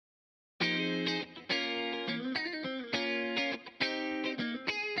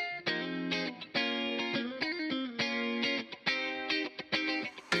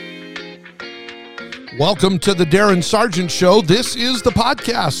Welcome to the Darren Sargent Show. This is the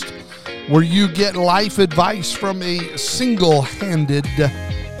podcast where you get life advice from a single-handed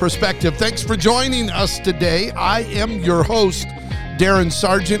perspective. Thanks for joining us today. I am your host, Darren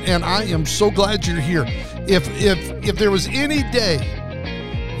Sargent, and I am so glad you're here. If there was any day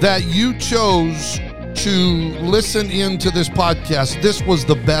that you chose to listen into this podcast, this was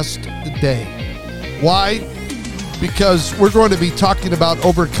the best day. Why? Because we're going to be talking about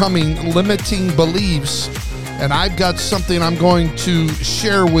overcoming limiting beliefs, and I've got something I'm going to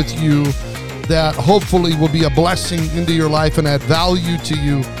share with you that hopefully will be a blessing into your life and add value to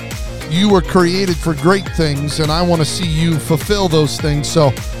you. You were created for great things, and I want to see you fulfill those things. So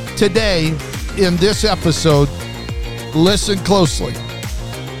today, in this episode, listen closely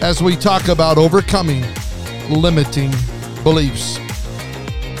as we talk about overcoming limiting beliefs.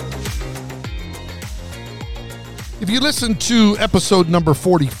 If you listened to episode number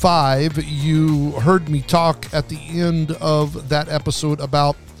 45, you heard me talk at the end of that episode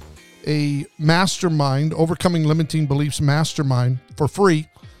about a mastermind, Overcoming Limiting Beliefs Mastermind for free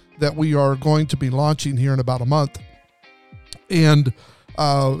that we are going to be launching here in about a month. And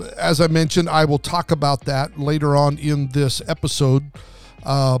as I mentioned, I will talk about that later on in this episode.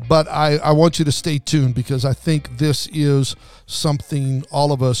 But I want you to stay tuned because I think this is something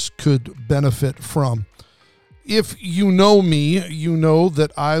all of us could benefit from. If you know me, you know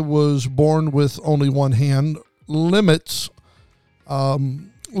that I was born with only one hand. Limits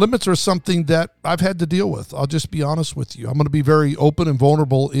are something that I've had to deal with. I'll just be honest with you. I'm going to be very open and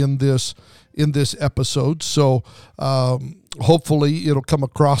vulnerable in this episode. So hopefully it'll come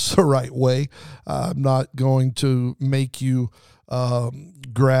across the right way. I'm not going to make you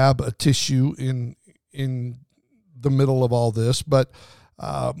grab a tissue in the middle of all this, but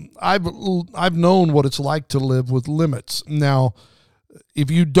I've known what it's like to live with limits. Now,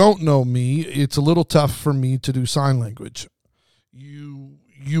 if you don't know me, it's a little tough for me to do sign language. You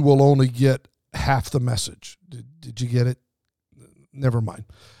will only get half the message. Did you get it? Never mind.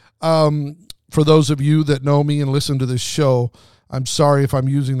 For those of you that know me and listen to this show, I'm sorry if I'm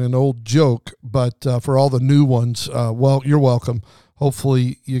using an old joke, but for all the new ones, well, you're welcome.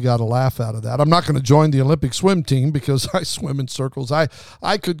 Hopefully you got a laugh out of that. I'm not going to join the Olympic swim team because I swim in circles. I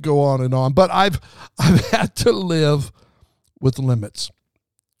could go on and on, but I've had to live with limits.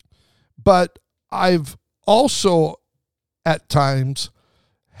 But I've also at times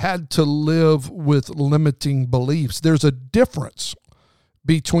had to live with limiting beliefs. There's a difference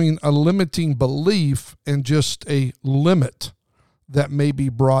between a limiting belief and just a limit that may be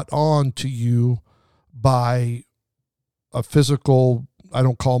brought on to you by a physical, I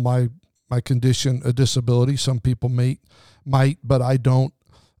don't call my condition a disability. Some people might, but I don't.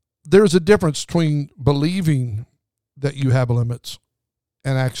 There's a difference between believing that you have limits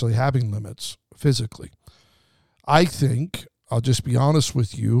and actually having limits physically. I think, I'll just be honest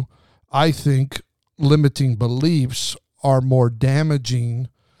with you, I think limiting beliefs are more damaging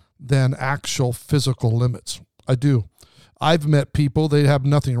than actual physical limits. I do. I've met people, they have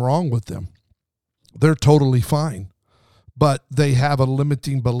nothing wrong with them. They're totally fine. But they have a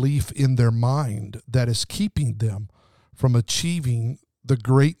limiting belief in their mind that is keeping them from achieving the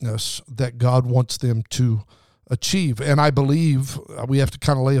greatness that God wants them to achieve. And I believe we have to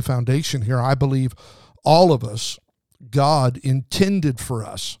kind of lay a foundation here. I believe all of us, God intended for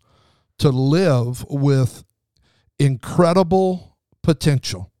us to live with incredible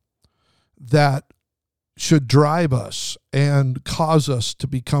potential that should drive us and cause us to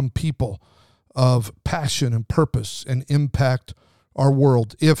become people of passion and purpose and impact our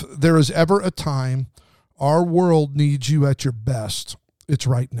world. If there is ever a time our world needs you at your best, it's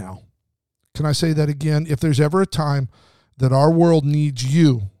right now. Can I say that again? If there's ever a time that our world needs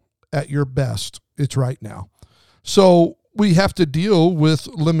you at your best, it's right now. So we have to deal with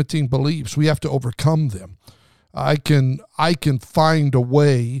limiting beliefs. We have to overcome them. I can find a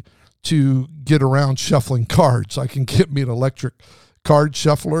way to get around shuffling cards. I can get me an electric card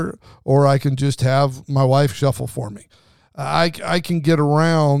shuffler, or I can just have my wife shuffle for me. I can get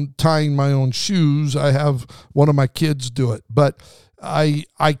around tying my own shoes. I have one of my kids do it, but I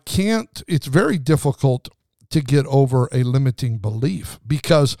can't. It's very difficult to get over a limiting belief,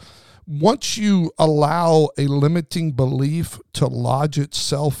 because once you allow a limiting belief to lodge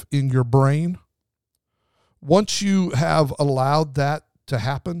itself in your brain, once you have allowed that to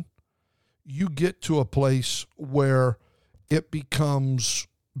happen, you get to a place where it becomes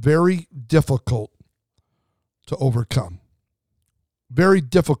very difficult to overcome, very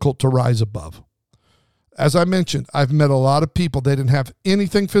difficult to rise above. As I mentioned, I've met a lot of people, they didn't have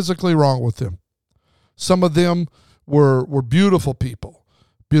anything physically wrong with them. Some of them were beautiful people,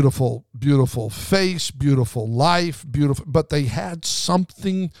 beautiful, beautiful face, beautiful life, beautiful, but they had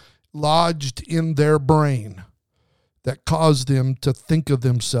something lodged in their brain that caused them to think of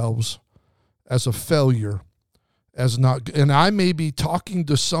themselves as a failure, as not. And I may be talking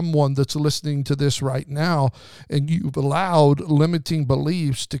to someone that's listening to this right now, and you've allowed limiting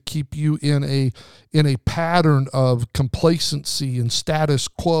beliefs to keep you in a pattern of complacency and status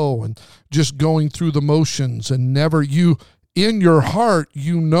quo and just going through the motions, and never, you in your heart,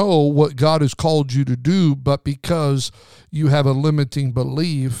 you know what God has called you to do, but because you have a limiting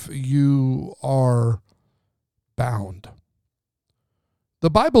belief, you are bound. The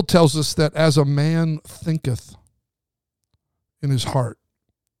Bible tells us that as a man thinketh in his heart,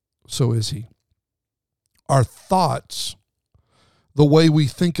 so is he. Our thoughts, the way we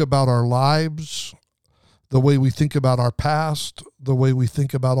think about our lives, the way we think about our past, the way we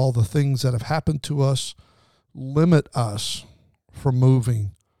think about all the things that have happened to us, limit us from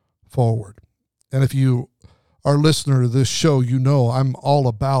moving forward. And if you are a listener to this show, you know I'm all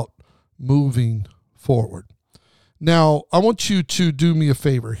about moving forward. Now, I want you to do me a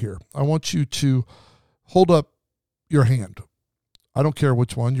favor here. I want you to hold up your hand. I don't care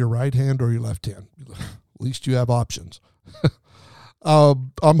which one, your right hand or your left hand. At least you have options.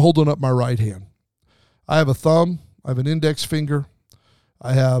 I'm holding up my right hand. I have a thumb, I have an index finger,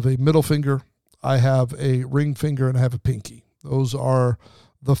 I have a middle finger, I have a ring finger, and I have a pinky. Those are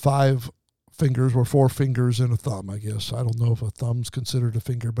the 5 fingers, or 4 fingers and a thumb, I guess. I don't know if a thumb's considered a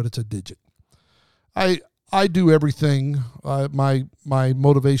finger, but it's a digit. I do everything. My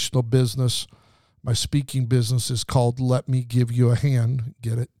motivational business, my speaking business is called Let Me Give You a Hand.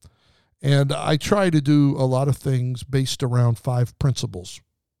 Get it? And I try to do a lot of things based around 5 principles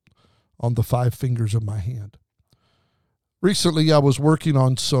on the 5 fingers of my hand. Recently, I was working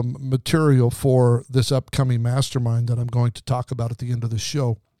on some material for this upcoming mastermind that I'm going to talk about at the end of the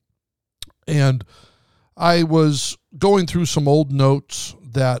show. And I was going through some old notes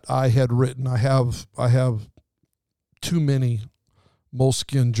that I had written. I have too many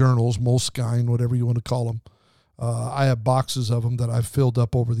Moleskine journals, Moleskine, whatever you want to call them. I have boxes of them that I've filled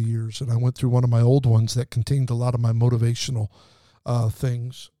up over the years, and I went through one of my old ones that contained a lot of my motivational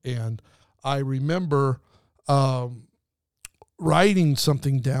things. And I remember writing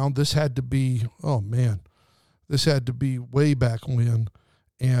something down. This had to be, this had to be way back when.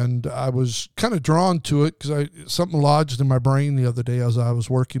 And I was kind of drawn to it because something lodged in my brain the other day as I was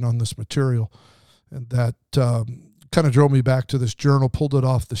working on this material. And that kind of drove me back to this journal, pulled it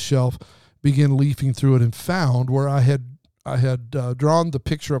off the shelf, began leafing through it, and found where I had drawn the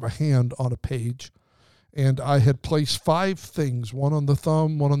picture of a hand on a page. And I had placed 5 things, one on the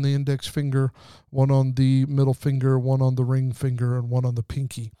thumb, one on the index finger, one on the middle finger, one on the ring finger, and one on the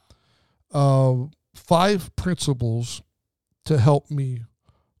pinky. 5 principles to help me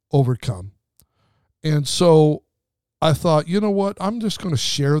overcome. And so I thought, you know what? I'm just going to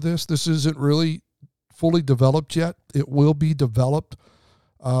share this. This isn't really fully developed yet. It will be developed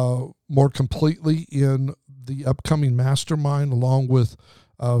more completely in the upcoming mastermind, along with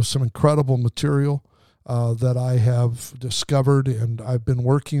some incredible material that I have discovered and I've been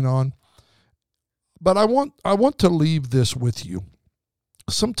working on. But I want to leave this with you.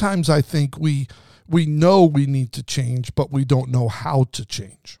 Sometimes I think we know we need to change, but we don't know how to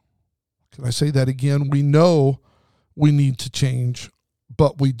change. Can I say that again? We know we need to change,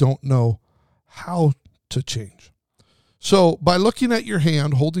 but we don't know how to change. So by looking at your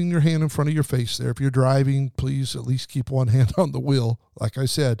hand, holding your hand in front of your face there, if you're driving, please at least keep one hand on the wheel. Like I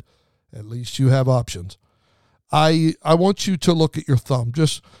said, at least you have options. I want you to look at your thumb.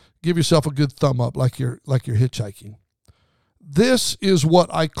 Just give yourself a good thumb up like you're hitchhiking. This is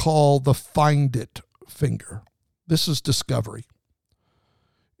what I call the find it finger. This is discovery.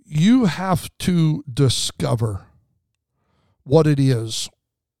 You have to discover what it is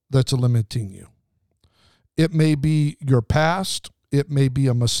that's limiting you. It may be your past. It may be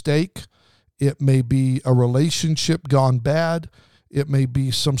a mistake. It may be a relationship gone bad. It may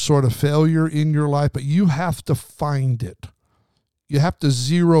be some sort of failure in your life, but you have to find it. You have to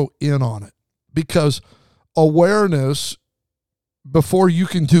zero in on it, because awareness, before you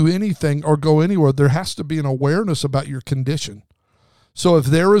can do anything or go anywhere, there has to be an awareness about your condition. So if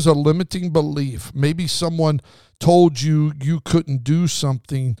there is a limiting belief, maybe someone told you you couldn't do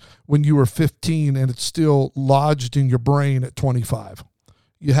something when you were 15 and it's still lodged in your brain at 25.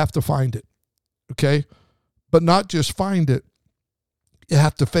 You have to find it, okay? But not just find it, you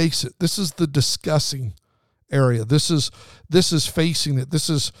have to face it. This is the discussing area. This is facing it. This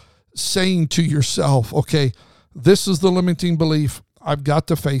is saying to yourself, okay, this is the limiting belief. I've got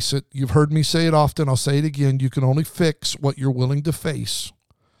to face it. You've heard me say it often. I'll say it again. You can only fix what you're willing to face.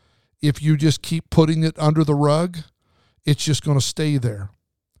 If you just keep putting it under the rug, it's just going to stay there.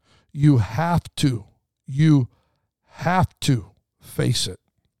 You have to face it.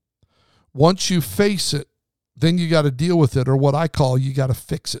 Once you face it, then you got to deal with it, or what I call you got to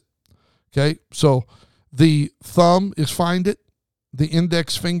fix it. Okay? So the thumb is find it. The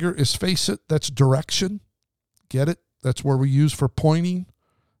index finger is face it. That's direction. Get it? That's where we use for pointing.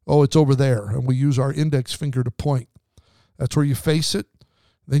 Oh, it's over there. And we use our index finger to point. That's where you face it.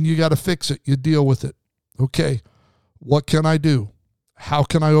 Then you got to fix it. You deal with it. Okay, what can I do? How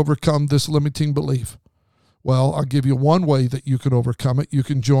can I overcome this limiting belief? Well, I'll give you one way that you can overcome it. You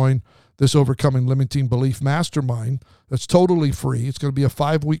can join this Overcoming Limiting Belief Mastermind. That's totally free. It's going to be a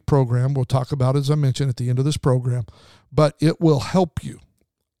 5-week program. We'll talk about it, as I mentioned, at the end of this program. But it will help you.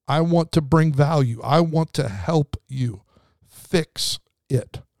 I want to bring value. I want to help you fix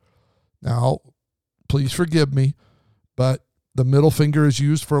it. Now, please forgive me, but the middle finger is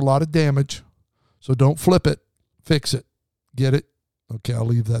used for a lot of damage. So don't flip it. Fix it. Get it? Okay, I'll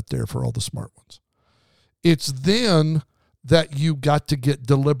leave that there for all the smart ones. It's then that you got to get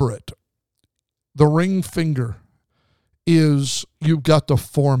deliberate. The ring finger is you've got to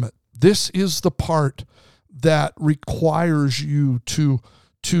form it. This is the part that requires you to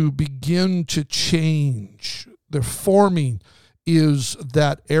begin to change. The forming is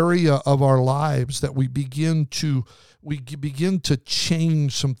that area of our lives that we begin to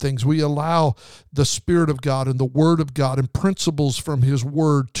change some things. We allow the Spirit of God and the Word of God and principles from His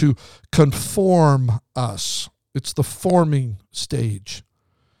Word to conform us. It's the forming stage.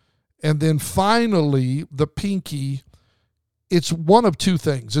 And then finally, the pinky, it's one of two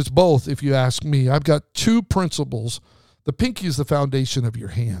things. It's both, if you ask me. I've got two principles. The pinky is the foundation of your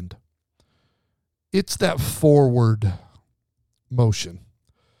hand. It's that forward motion.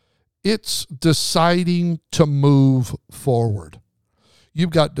 It's deciding to move forward. You've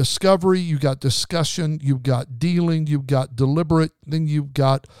got discovery, you've got discussion, you've got dealing, you've got deliberate, then you've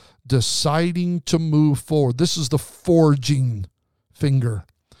got deciding to move forward. This is the forging finger.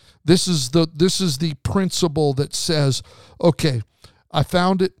 This is the principle that says, okay, I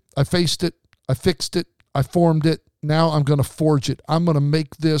found it, I faced it, I fixed it, I formed it. Now I'm going to forge it. I'm going to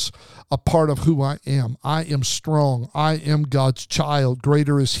make this a part of who I am. I am strong. I am God's child.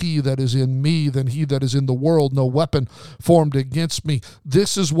 Greater is He that is in me than he that is in the world. No weapon formed against me.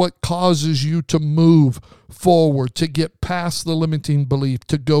 This is what causes you to move forward, to get past the limiting belief,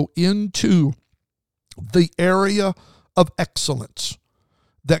 to go into the area of excellence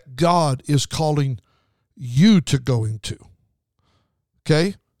that God is calling you to go into.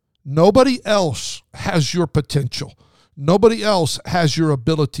 Okay? Nobody else has your potential. Nobody else has your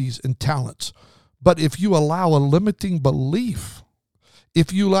abilities and talents. But if you allow a limiting belief,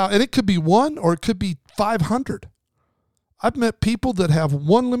 and it could be one or it could be 500. I've met people that have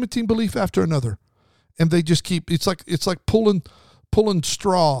one limiting belief after another, and they just keep, it's like pulling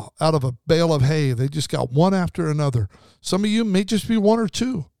straw out of a bale of hay. They just got one after another. Some of you may just be one or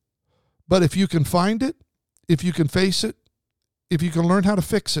two. But if you can find it, if you can face it, if you can learn how to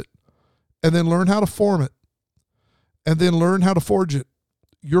fix it, and then learn how to form it, and then learn how to forge it,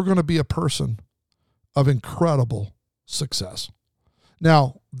 you're going to be a person of incredible success.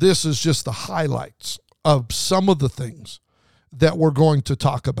 Now, this is just the highlights of some of the things that we're going to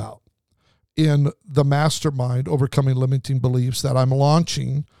talk about in the Mastermind Overcoming Limiting Beliefs that I'm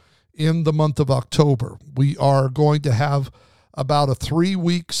launching in the month of October. We are going to have about a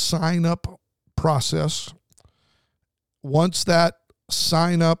 3-week sign-up process. Once that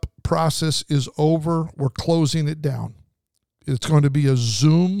sign-up process is over, we're closing it down. It's going to be a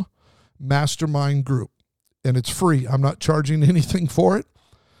Zoom mastermind group, and it's free. I'm not charging anything for it.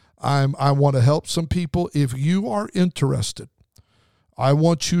 I want to help some people. If you are interested, I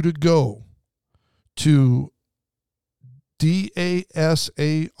want you to go to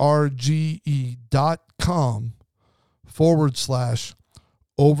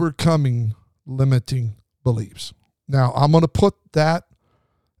dasarge.com/overcoming limiting beliefs. Now, I'm going to put that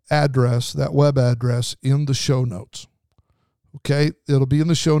address, that web address, in the show notes. Okay? It'll be in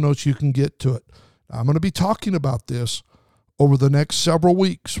the show notes. You can get to it. I'm going to be talking about this over the next several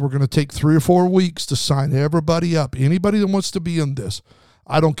weeks. We're going to take 3 or 4 weeks to sign everybody up. Anybody that wants to be in this.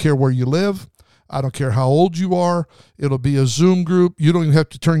 I don't care where you live. I don't care how old you are. It'll be a Zoom group. You don't even have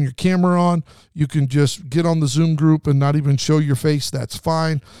to turn your camera on. You can just get on the Zoom group and not even show your face. That's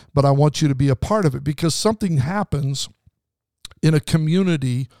fine. But I want you to be a part of it, because something happens in a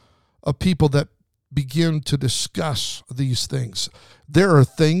community of people that begin to discuss these things. There are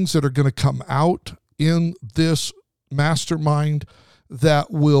things that are going to come out in this mastermind that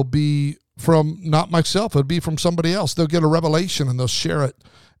will be from not myself. It'll be from somebody else. They'll get a revelation and they'll share it.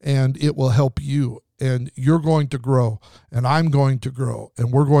 and it will help you. And you're going to grow, and I'm going to grow,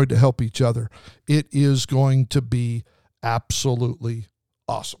 and we're going to help each other. It is going to be absolutely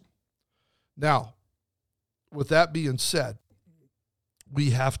awesome. Now, with that being said,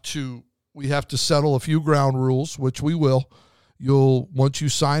 we have to settle a few ground rules, which we will. Once you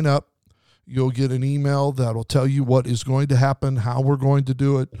sign up, you'll get an email that will tell you what is going to happen, how we're going to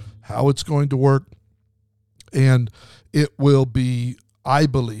do it, how it's going to work. And it will be, I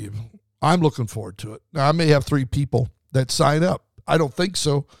believe, I'm looking forward to it. Now, I may have 3 people that sign up. I don't think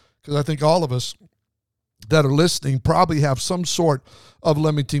so, because I think all of us that are listening probably have some sort of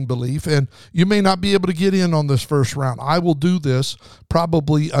limiting belief, and you may not be able to get in on this first round. I will do this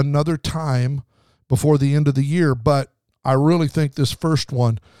probably another time before the end of the year, but I really think this first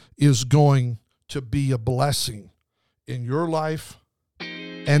one is going to be a blessing in your life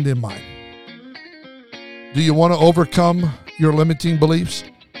and in mine. Do you want to overcome your limiting beliefs?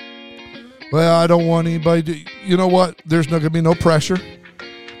 Well, I don't want anybody to, you know what? There's not going to be no pressure.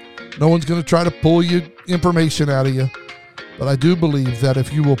 No one's going to try to pull you information out of you. But I do believe that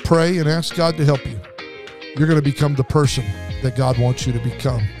if you will pray and ask God to help you, you're going to become the person that God wants you to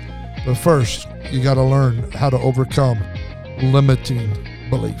become. But first, you got to learn how to overcome limiting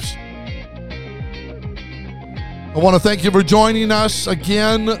beliefs. I want to thank you for joining us.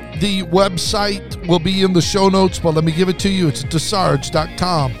 Again, the website will be in the show notes, but let me give it to you. It's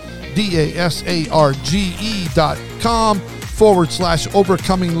dasarge.com,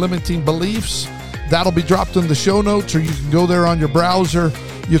 dasarge.com/overcoming limiting beliefs. That'll be dropped in the show notes, or you can go there on your browser.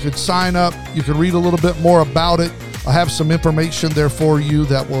 You can sign up. You can read a little bit more about it. I have some information there for you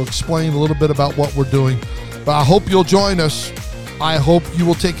that will explain a little bit about what we're doing. But I hope you'll join us. I hope you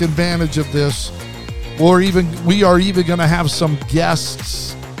will take advantage of this. We are even going to have some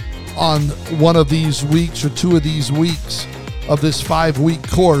guests on one of these weeks or 2 of these weeks of this 5-week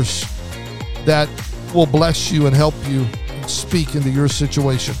course that will bless you and help you speak into your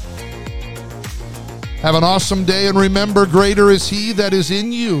situation. Have an awesome day, and remember, greater is He that is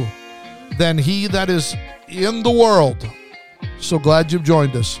in you than he that is in the world. So glad you've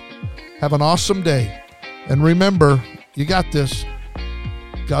joined us. Have an awesome day. And remember, you got this.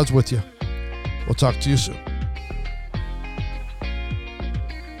 God's with you. We'll talk to you soon.